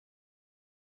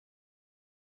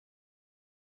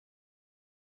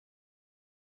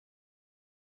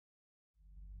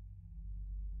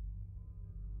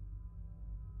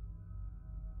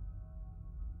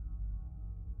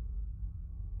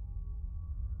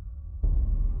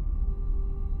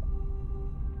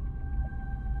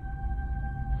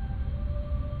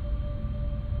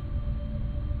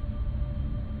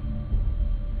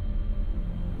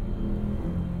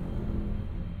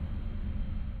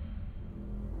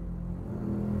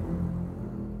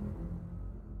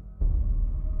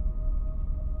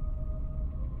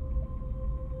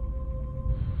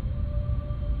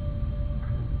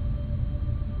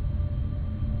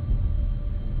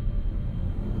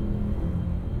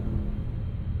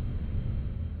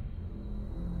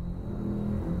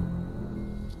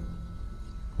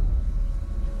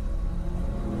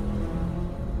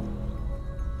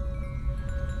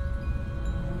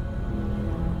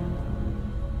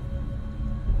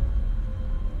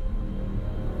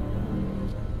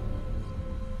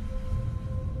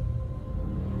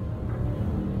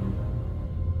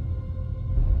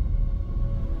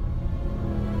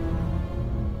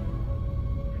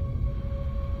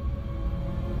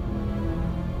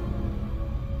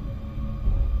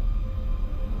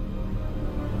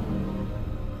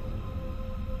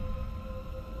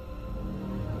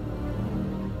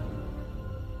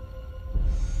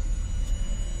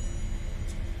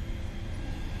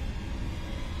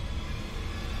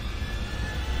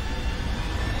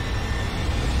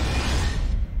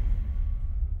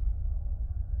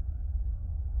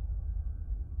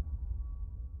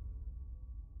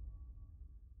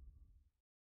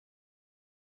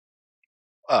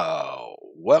Oh,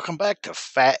 welcome back to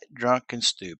Fat, Drunk, and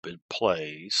Stupid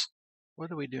Plays.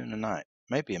 What are we doing tonight?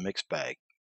 Maybe a mixed bag.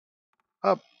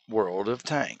 Up World of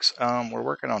Tanks. We're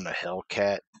working on the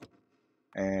Hellcat,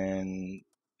 and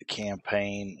the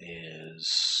campaign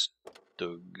is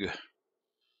Doug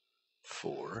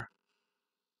for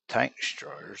Tank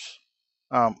Destroyers.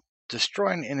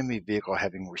 Destroy an enemy vehicle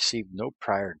having received no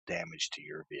prior damage to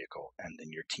your vehicle, and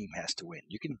then your team has to win.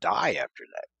 You can die after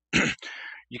that.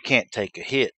 You can't take a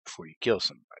hit before you kill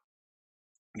somebody.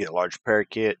 You get a large repair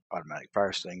kit, automatic fire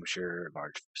extinguisher,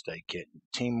 large first aid kit.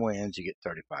 Team wins, you get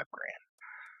 35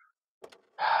 grand.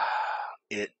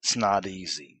 It's not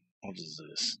easy. What is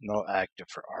this? No active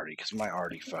for Artie, because my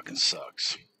Artie fucking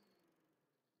sucks.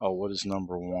 Oh, what is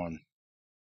number one?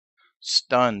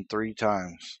 Stunned 3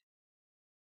 times.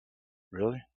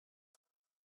 Really?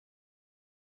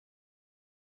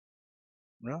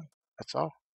 Really? That's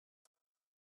all?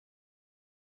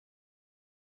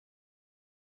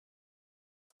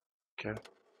 Okay.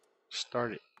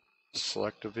 Start it.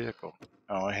 Select a vehicle.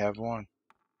 I only have one.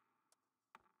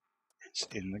 It's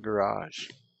in the garage.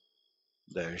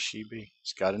 There she be.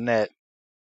 It's got a net.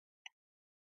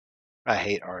 I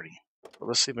hate Artie. But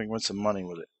let's see if we can win some money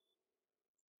with it.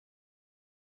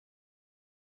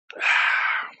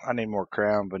 I need more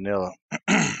Crown Vanilla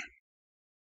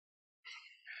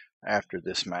after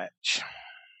this match.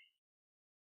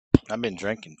 I've been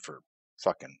drinking for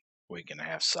fucking week and a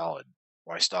half solid.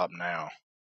 Why stop now?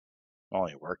 I'm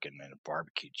only working in a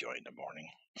barbecue joint in the morning.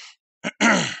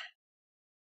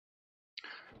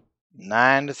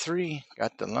 9 to 3.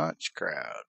 Got the lunch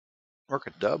crowd. Work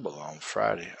a double on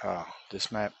Friday. Oh,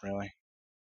 this map really?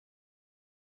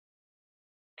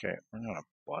 Okay, we're gonna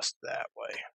bust that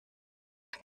way.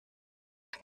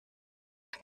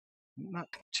 Not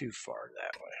too far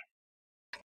that way.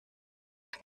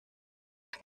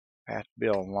 I have to be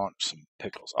able to launch some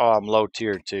pickles. Oh, I'm low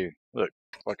tier too. Look,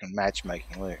 fucking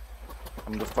matchmaking. Look,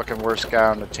 I'm the fucking worst guy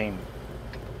on the team.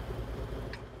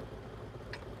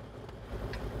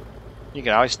 You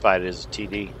can always fight it as a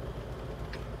TD.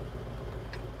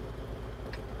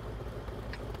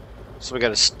 So we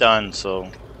got a stun, so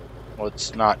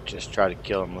let's not just try to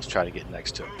kill him, let's try to get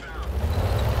next to him.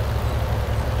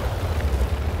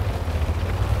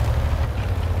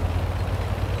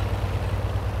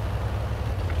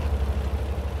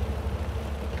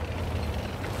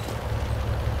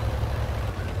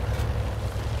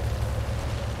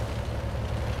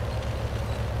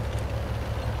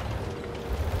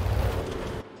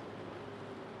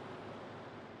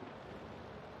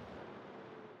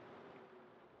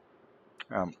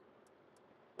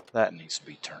 That needs to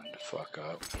be turned the fuck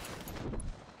up.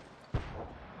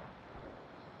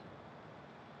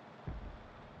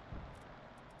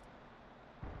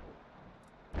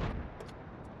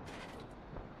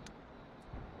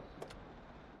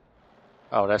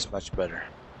 Oh, that's much better.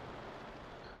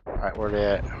 Alright, where they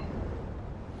at?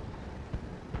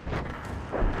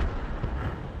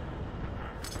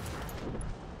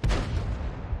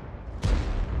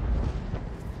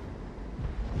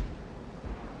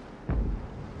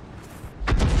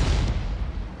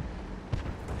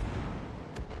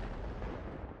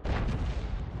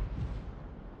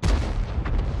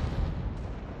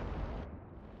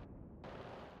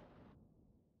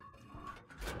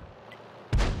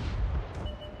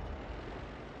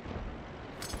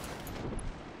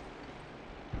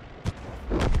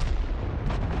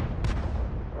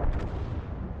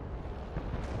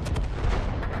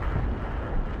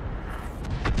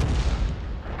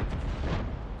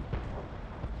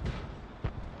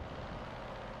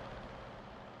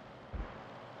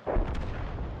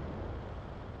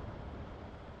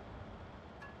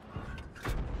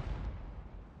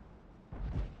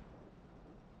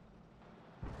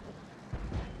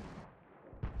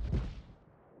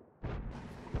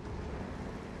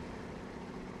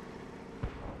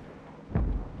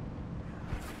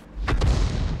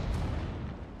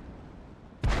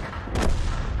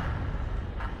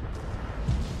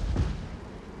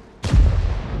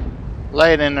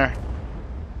 Lay it in there.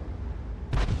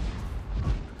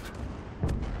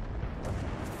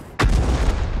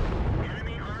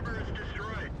 Enemy harbor is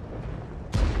destroyed.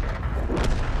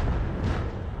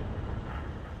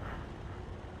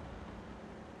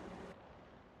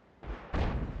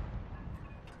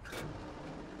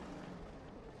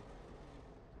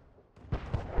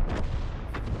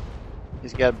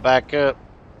 He's got to back up.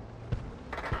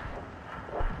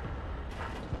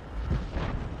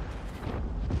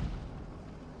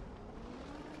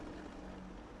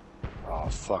 Oh,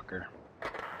 fucker.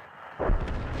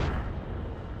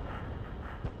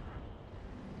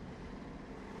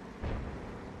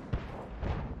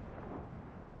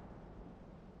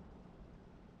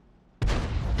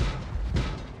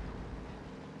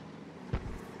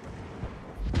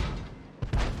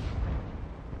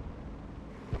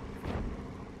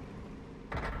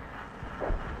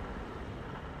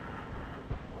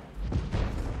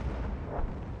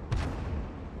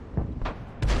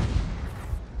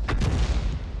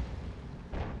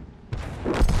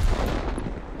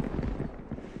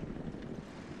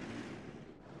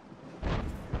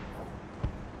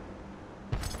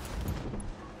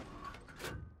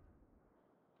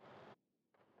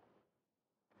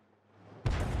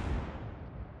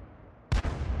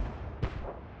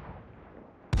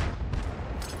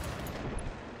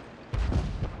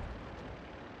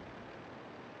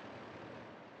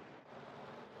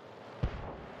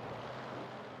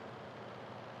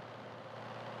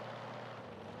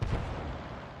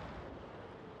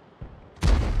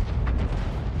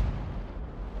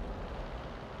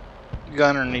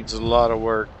 gunner needs a lot of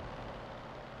work.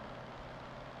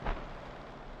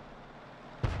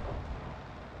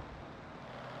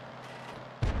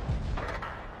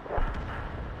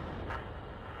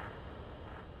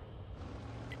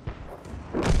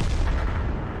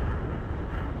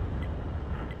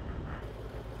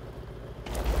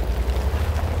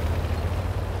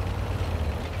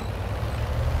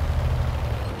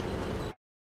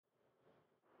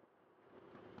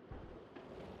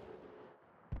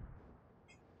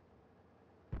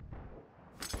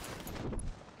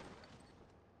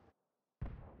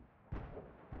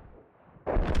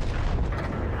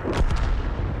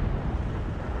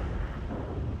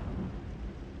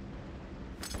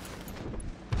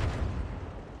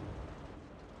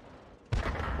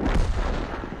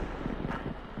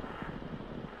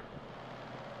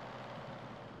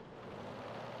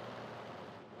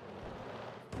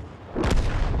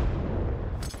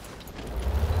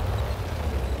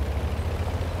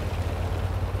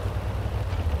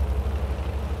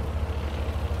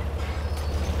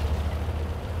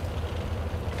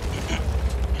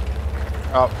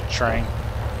 Oh, train.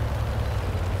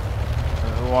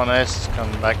 The 1S is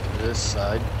coming back to this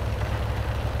side.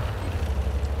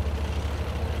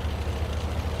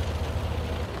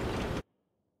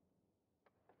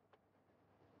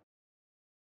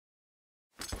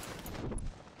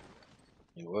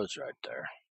 He was right there.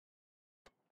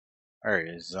 There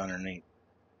he is, underneath.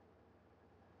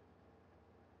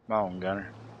 Come on,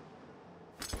 gunner.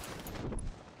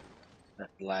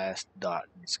 That last dot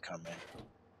needs to come in.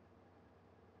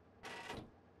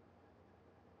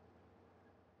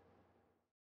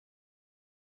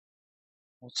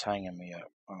 What's hanging me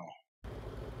up? Oh.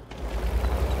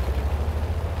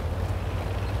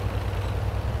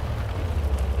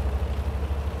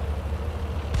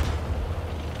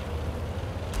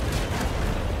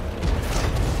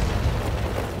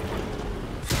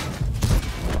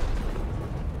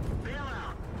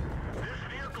 Bailout. This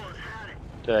vehicle has had it.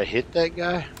 Did I hit that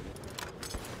guy?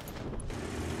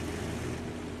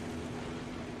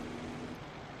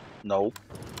 Nope.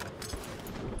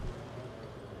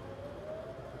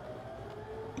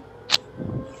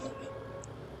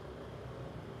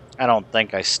 I don't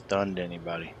think I stunned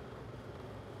anybody.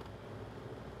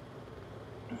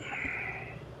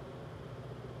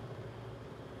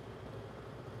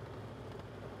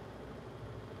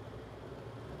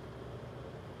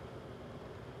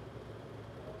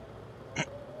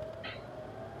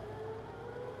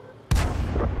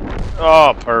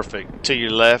 Oh, perfect. To your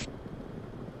left.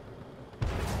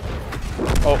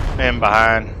 Oh, and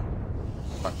behind.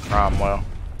 Cromwell.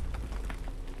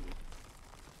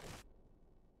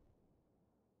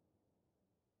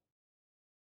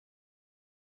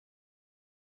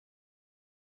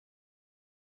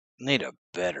 Need a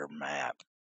better map.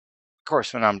 Of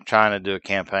course, when I'm trying to do a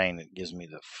campaign, it gives me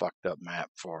the fucked up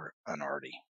map for an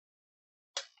arty.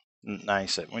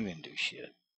 97. We didn't do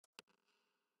shit.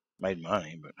 Made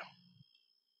money, but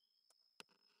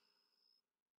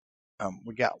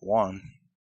we got one.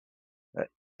 That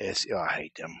is, oh, I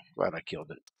hate them. Glad I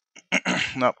killed it.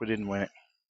 Nope, we didn't win it.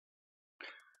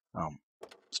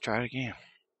 Let's try it again.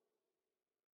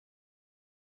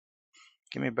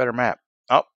 Give me a better map.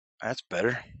 Oh, that's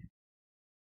better.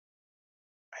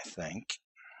 I think.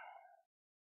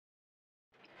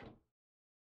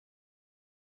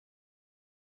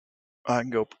 I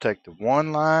can go protect the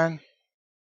one line.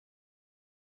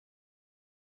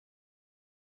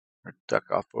 Or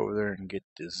duck off over there and get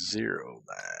the 0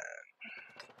 line.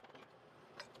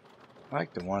 I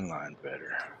like the one line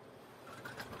better.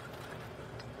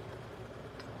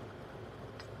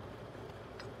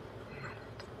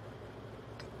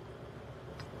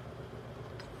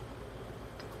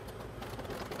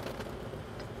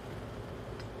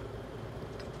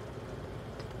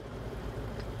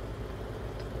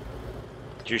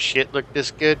 Did your shit look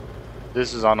this good?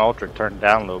 This is on ultra, turned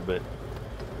down a little bit.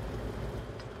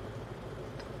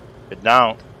 If it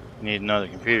don't, you need another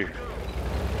computer.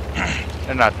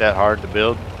 They're not that hard to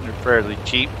build. They're fairly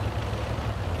cheap.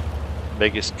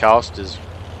 Biggest cost is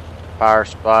power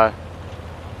supply,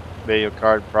 video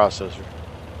card, processor.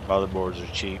 Motherboards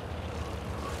are cheap.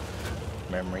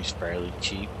 Memory's fairly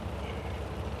cheap.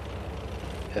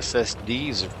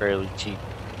 SSDs are fairly cheap.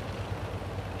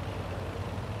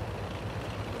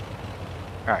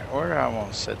 Alright, where do I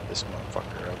want to set this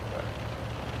motherfucker up at?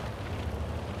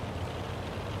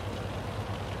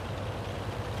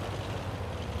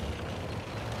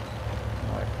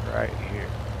 Like right here.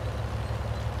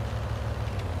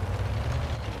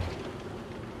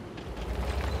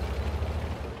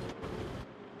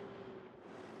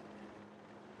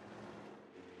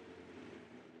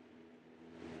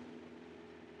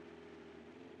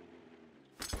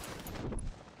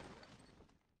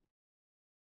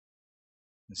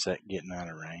 Is that getting out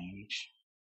of range?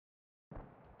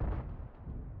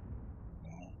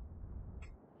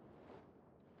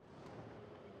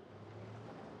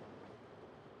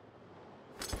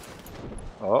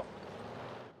 Oh.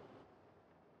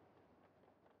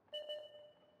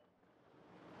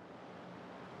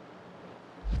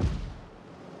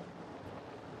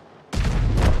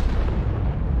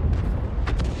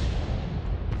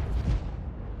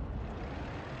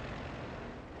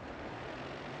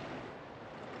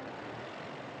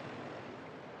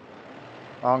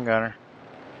 Long gunner.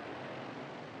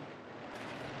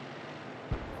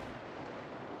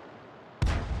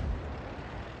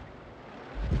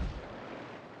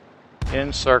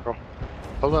 In circle.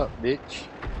 Pull up, bitch.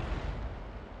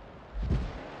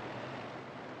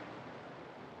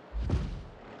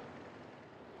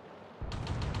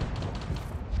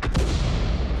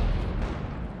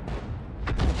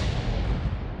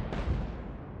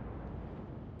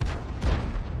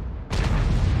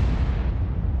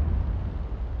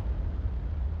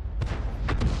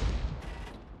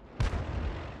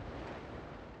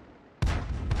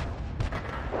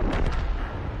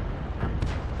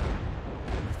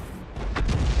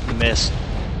 Miss.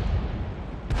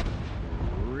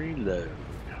 Reload.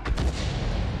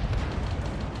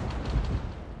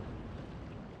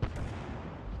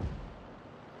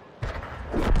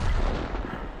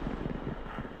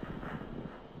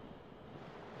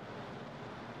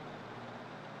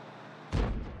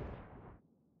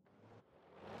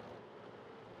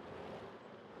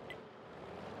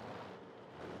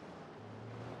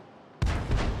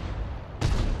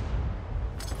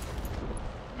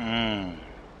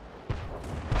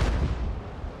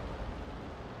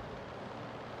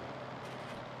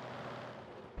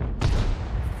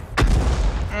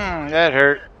 That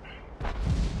hurt.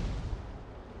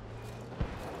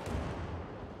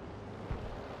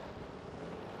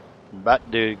 About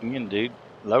to do it again, dude.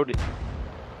 Load it.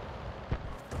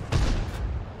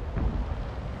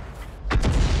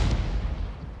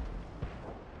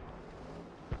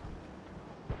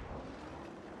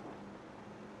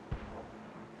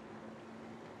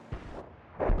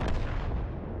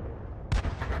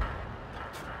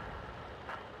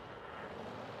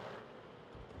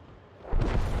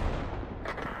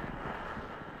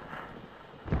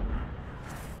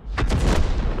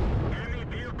 Enemy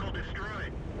vehicle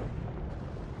destroyed.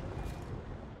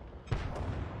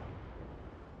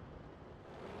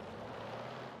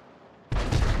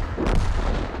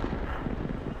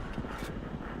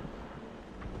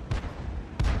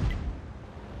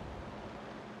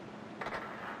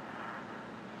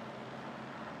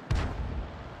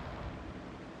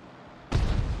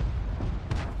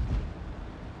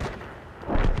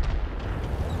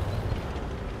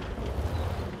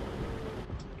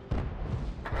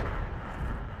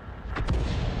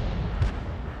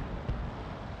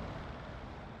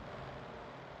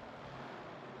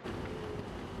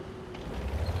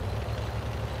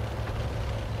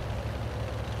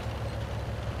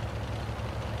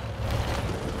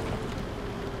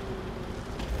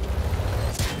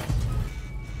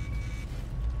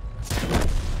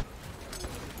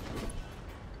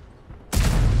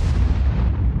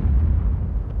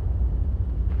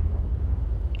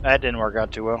 That didn't work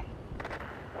out too well.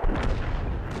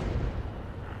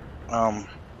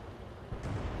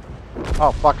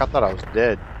 Oh fuck, I thought I was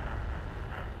dead.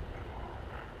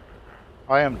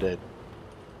 I am dead.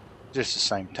 Just the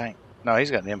same tank. No,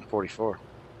 he's got an M44.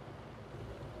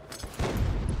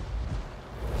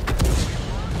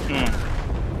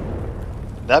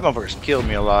 That motherfucker's killed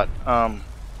me a lot. An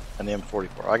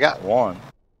M44. I got one,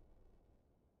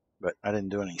 but I didn't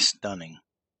do any stunning.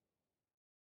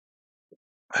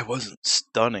 I wasn't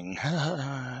stunning.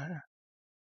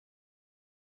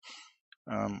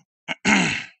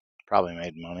 Probably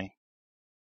made money.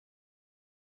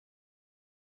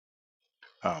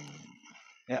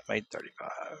 Yeah, made 35.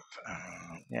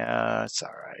 Yeah, it's all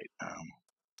right.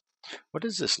 What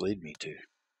does this lead me to?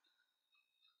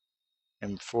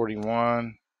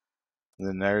 M41. And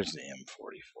then there's the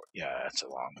M44. Yeah, that's a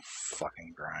long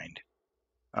fucking grind.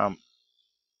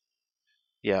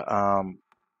 Yeah,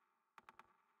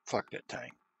 fuck that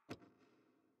tank.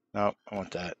 Nope, I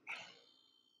want that.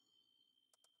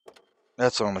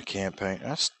 That's on the campaign.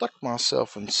 I stuck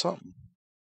myself in something.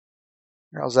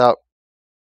 I was out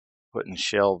putting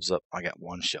shelves up. I got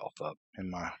one shelf up in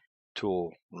my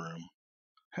tool room.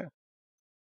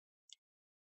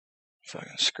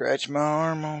 Fucking scratch my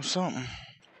arm on something.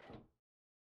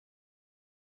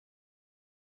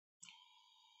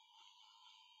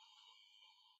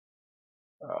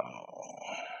 Oh,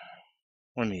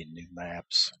 we need new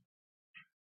maps.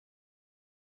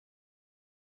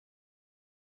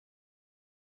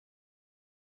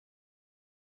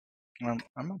 I'm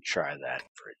gonna try that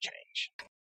for a change.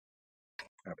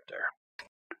 Up there.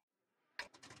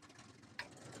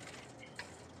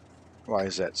 Why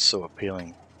is that so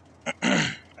appealing?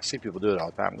 I see people do it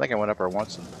all the time. I think I went up there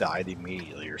once and died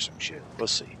immediately or some shit. We'll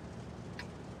see.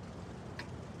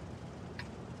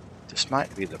 This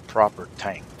might be the proper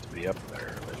tank to be up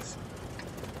there with.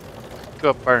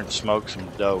 Go up there and smoke some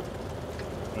dope.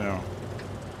 You know.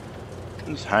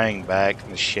 Just hang back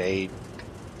in the shade.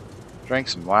 Drink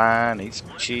some wine, eat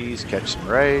some cheese, catch some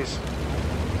rays.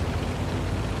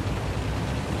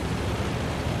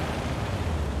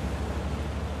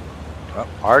 Well,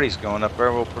 Artie's going up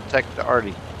there. We'll protect the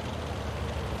Artie.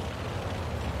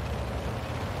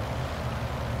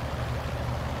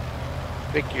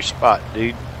 Pick your spot,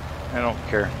 dude. I don't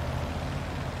care.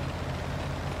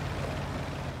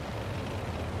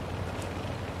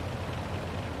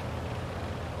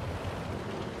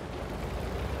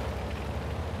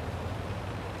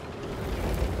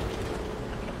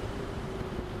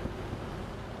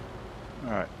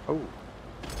 Alright. Oh.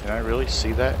 Can I really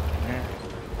see that in here?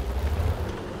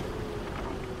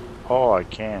 Oh, I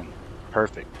can.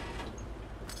 Perfect.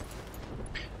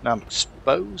 Now I'm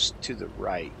exposed to the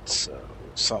right, so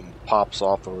if something pops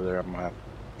off over there, I'm going to have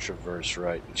to traverse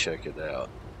right and check it out.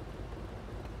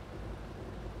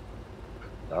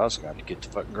 I was going to get the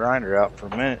fucking grinder out for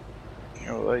a minute. You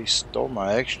know, they stole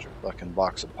my extra fucking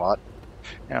box of pot.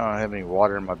 Now I don't have any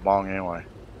water in my bong anyway.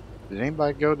 Did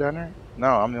anybody go down there? No,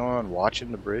 I'm the only one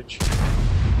watching the bridge.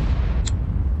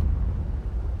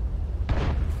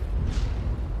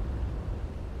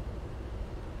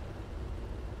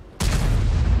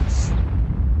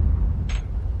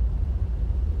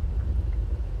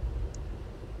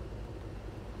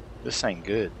 This ain't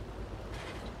good.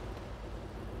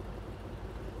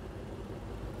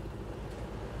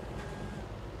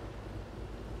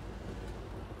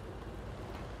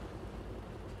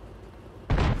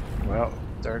 Well,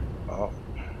 there. Oh.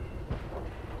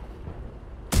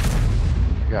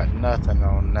 Got nothing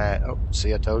on that. Oh,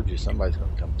 see, I told you somebody's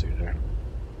gonna come through there.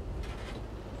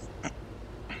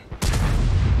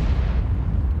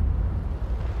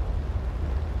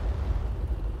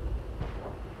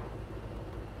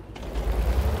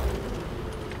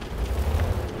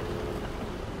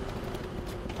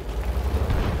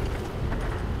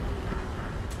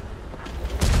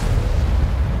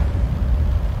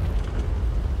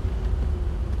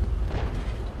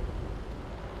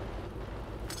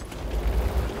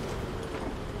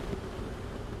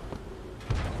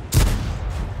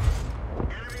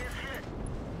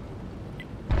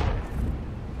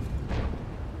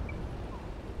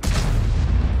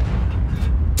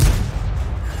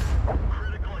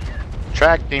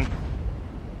 Tracked him.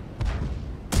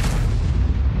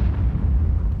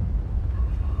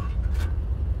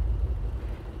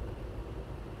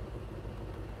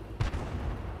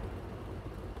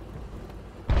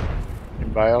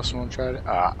 Anybody else want to try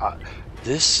it?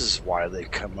 This is why they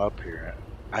come up here.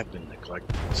 I've been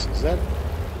neglecting this. Is that?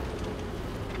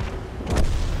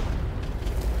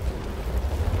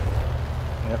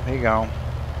 Yep, he gone.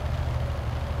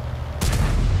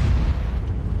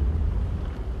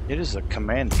 It is a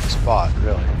commanding spot,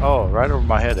 really. Oh, right over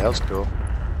my head. That was cool.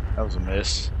 That was a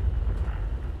miss.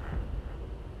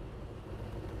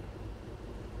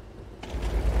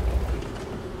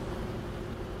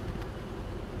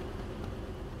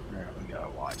 Alright, we gotta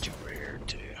watch over here,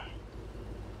 too.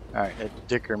 Alright, that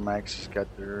Dicker Max has got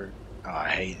their... Oh, I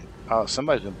hate it. Oh,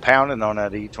 somebody's been pounding on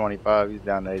that E25. He's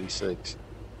down to 86.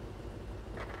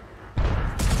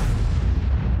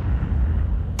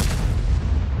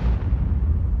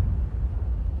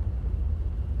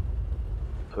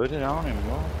 Put it on him,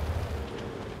 well.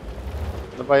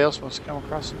 Nobody else wants to come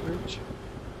across the bridge?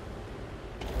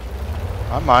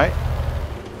 I might.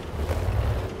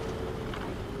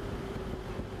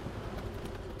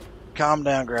 Calm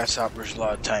down, Grasshopper. There's a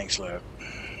lot of tanks left.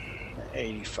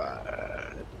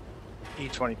 85.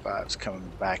 E25 is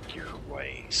coming back your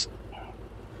way. So.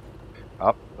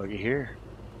 Oh, looky here.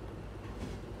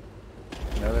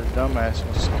 Another dumbass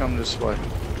wants to come this way.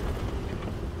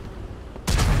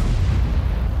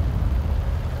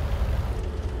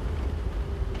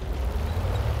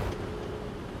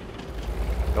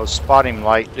 Go spot him,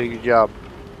 Light. Do your job.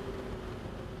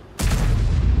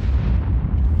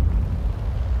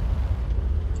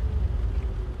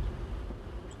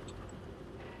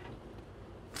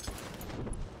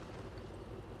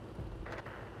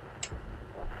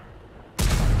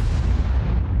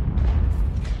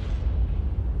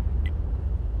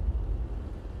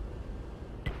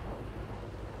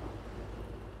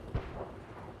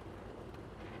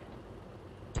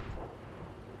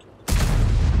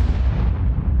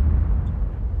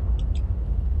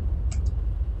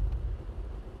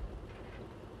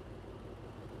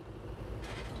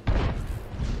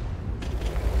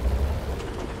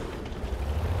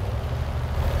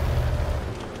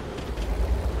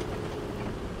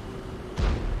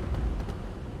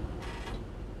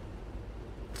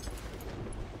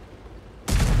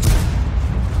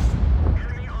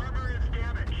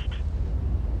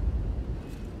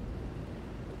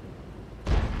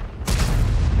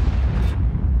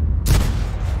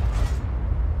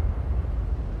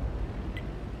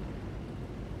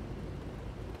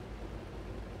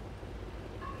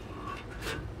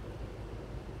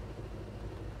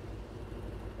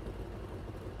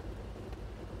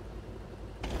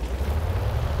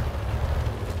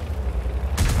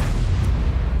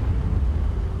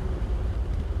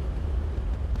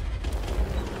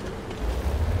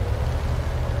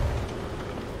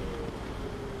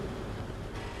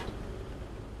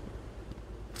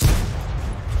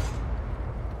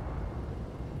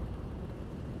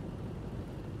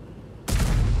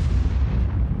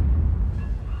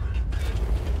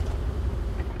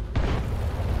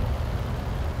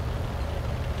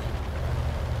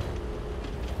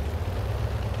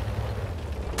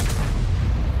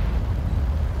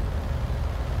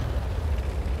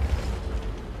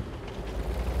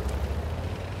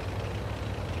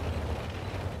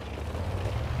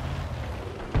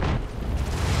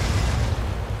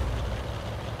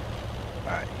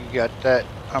 You got that?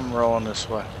 I'm rolling this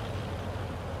way.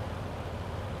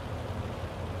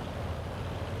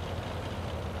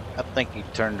 I think he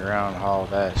turned around and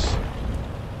hauled ass.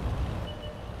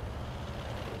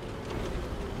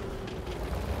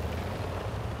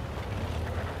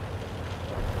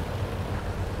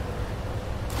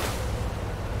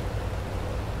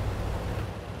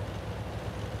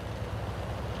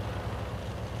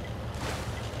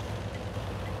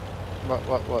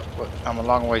 What? I'm a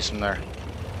long ways from there.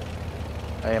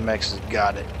 AMX has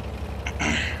got it.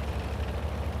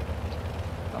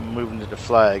 I'm moving to the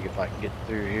flag if I can get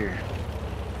through here.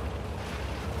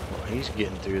 Well, he's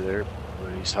getting through there,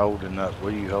 but he's holding up.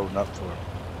 What are you holding up for?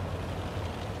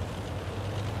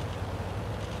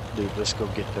 Dude, let's go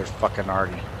get there fucking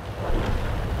Artie.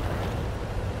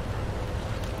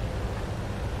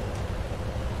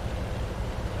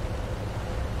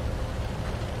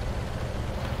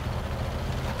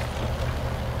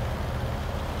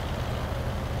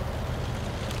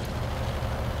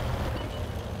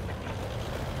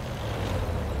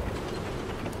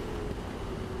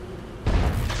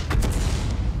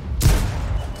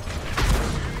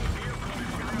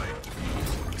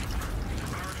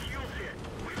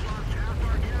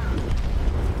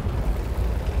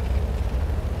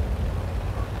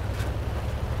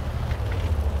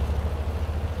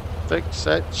 Fix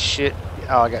that shit.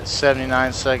 Oh, I got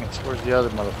 79 seconds. Where's the other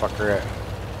motherfucker at?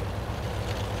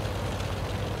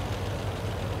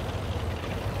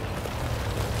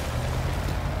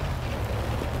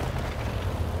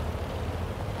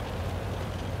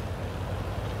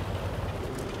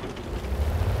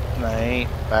 No, he ain't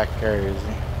back there, is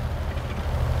he?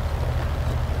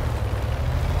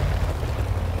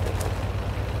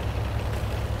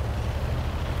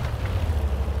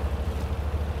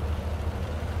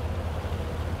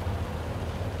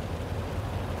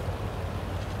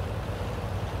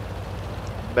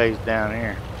 Base down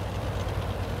here.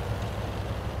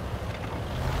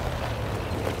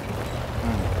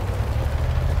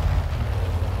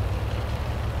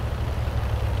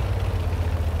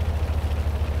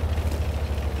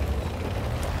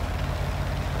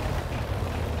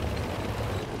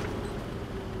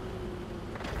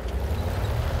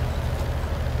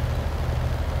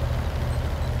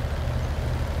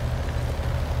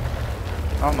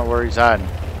 I don't know where he's hiding.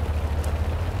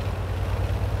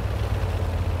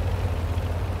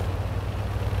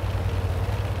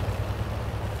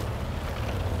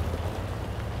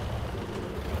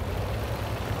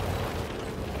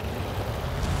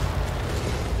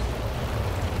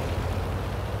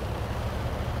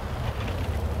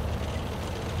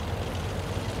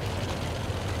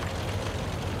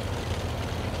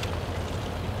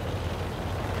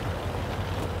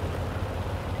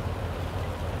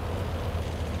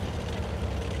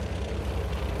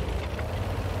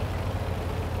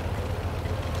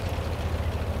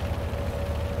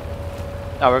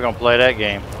 Now we're gonna play that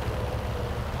game.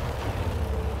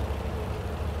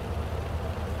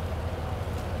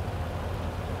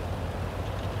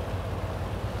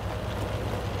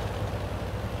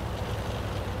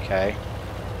 Okay.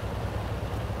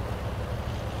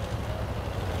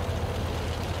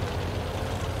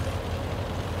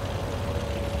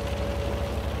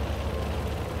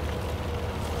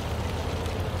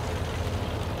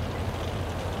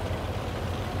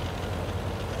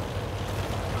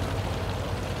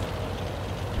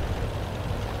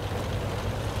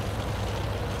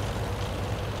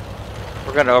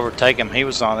 We're gonna overtake him. He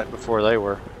was on it before they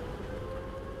were.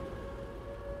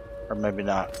 Or maybe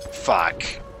not. Fuck.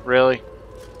 Really?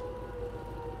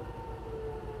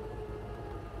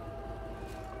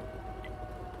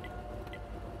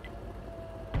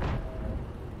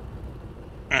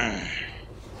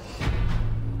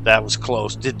 That was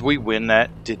close. Did we win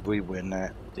that? Did we win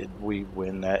that? Did we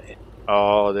win that?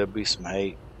 Oh, there'll be some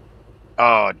hate.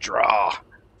 Oh, draw.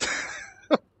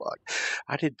 Fuck.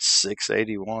 I did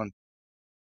 681.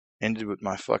 Ended with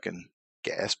my fucking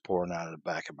gas pouring out of the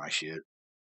back of my shit.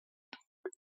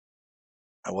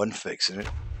 I wasn't fixing it.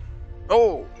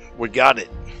 Oh, we got it.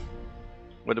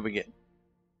 What did we get?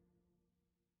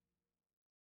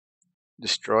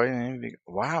 Destroy an enemy.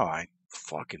 Wow, I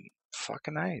fucking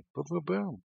A. Boom,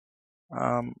 boom,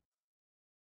 boom.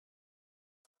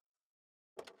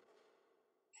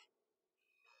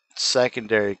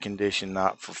 Secondary condition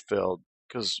not fulfilled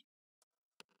because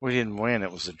we didn't win.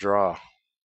 It was a draw.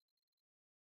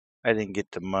 I didn't get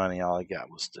the money. All I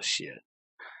got was the shit.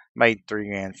 Made $3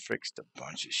 grand, fixed a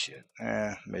bunch of shit.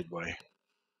 Midway.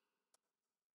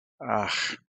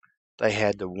 They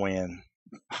had to win.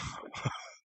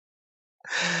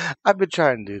 I've been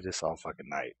trying to do this all fucking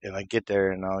night, and I get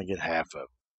there and I only get half of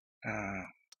it.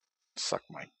 Suck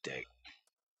my dick.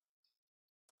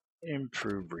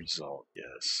 Improve result,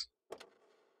 yes.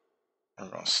 We're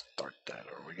gonna start that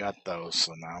over. We got those,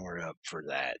 so now we're up for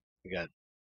that. We got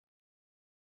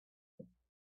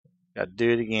to do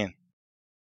it again.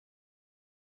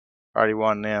 Already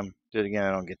won them. Do it again.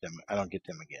 I don't get them. I don't get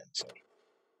them again. So,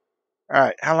 all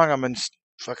right. How long I've been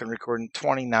fucking recording?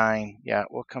 29. Yeah,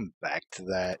 we'll come back to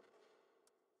that.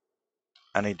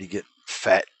 I need to get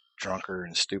fat, drunker,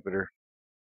 and stupider,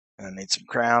 and I need some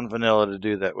Crown Vanilla to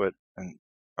do that with. And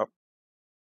oh,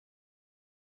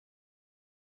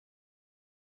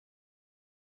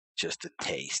 just a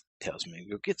taste tells me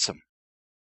to go get some,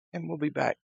 and we'll be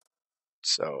back.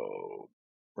 So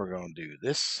we're gonna do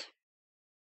this,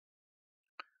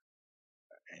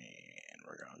 and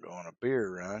we're gonna go on a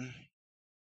beer run.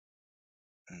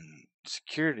 And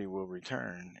security will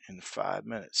return in 5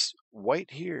 minutes.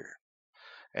 Wait here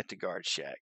at the guard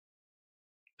shack.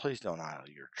 Please don't idle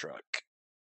your truck.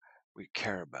 We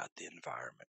care about the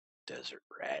environment, desert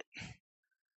rat.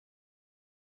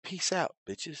 Peace out,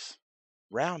 bitches.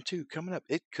 Round 2 coming up.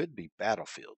 It could be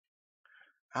Battlefield.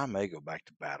 I may go back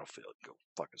to Battlefield and go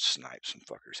fucking snipe some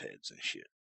fuckers' heads and shit.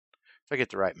 If I get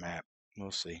the right map,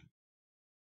 we'll see.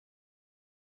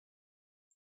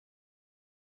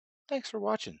 Thanks for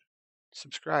watching.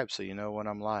 Subscribe so you know when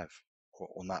I'm live.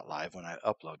 Well, not live, when I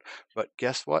upload. But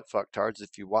guess what, fucktards?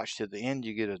 If you watch to the end,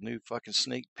 you get a new fucking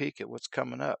sneak peek at what's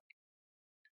coming up.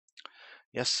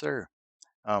 Yes, sir.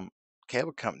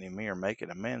 Cable company and me are making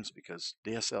amends because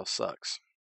DSL sucks.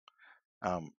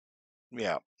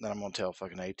 Yeah, then I'm gonna tell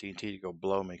fucking AT&T to go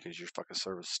blow me because your fucking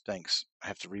service stinks. I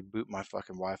have to reboot my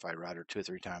fucking Wi-Fi router 2 or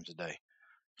 3 times a day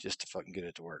just to fucking get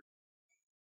it to work.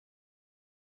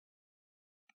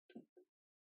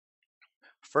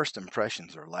 First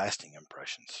impressions are lasting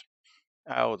impressions.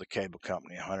 I owe the cable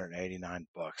company $189.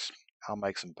 I'll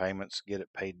make some payments, get it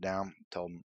paid down.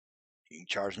 Told them, you can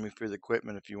charge me for the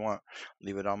equipment if you want.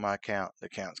 Leave it on my account. The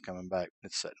account's coming back.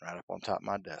 It's sitting right up on top of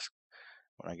my desk.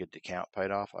 When I get the account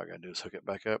paid off, all I gotta do is hook it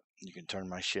back up. You can turn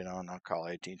my shit on. I'll call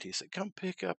AT&T and say, come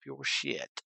pick up your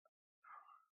shit.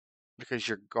 Because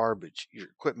you're garbage. Your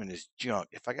equipment is junk.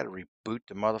 If I gotta reboot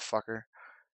the motherfucker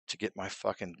to get my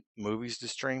fucking movies to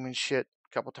stream and shit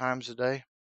a couple times a day,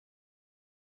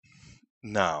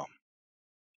 no.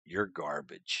 You're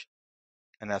garbage.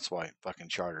 And that's why fucking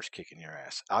Charter's kicking your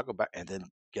ass. I'll go back, and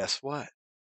then guess what?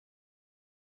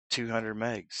 200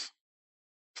 megs.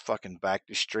 Fucking back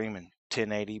to streaming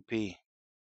 1080p.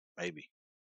 Maybe.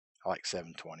 I like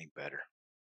 720 better.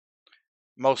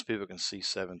 Most people can see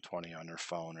 720 on their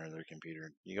phone or their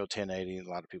computer. You go 1080, a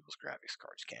lot of people's graphics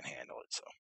cards can't handle it. So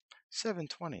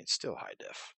 720, it's still high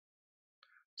def.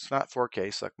 It's not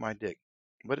 4K, suck my dick.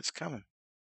 But it's coming.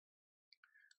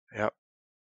 Yep.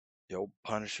 The old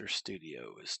Punisher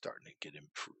studio is starting to get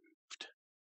improved.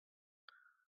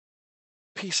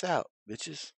 Peace out,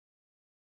 bitches.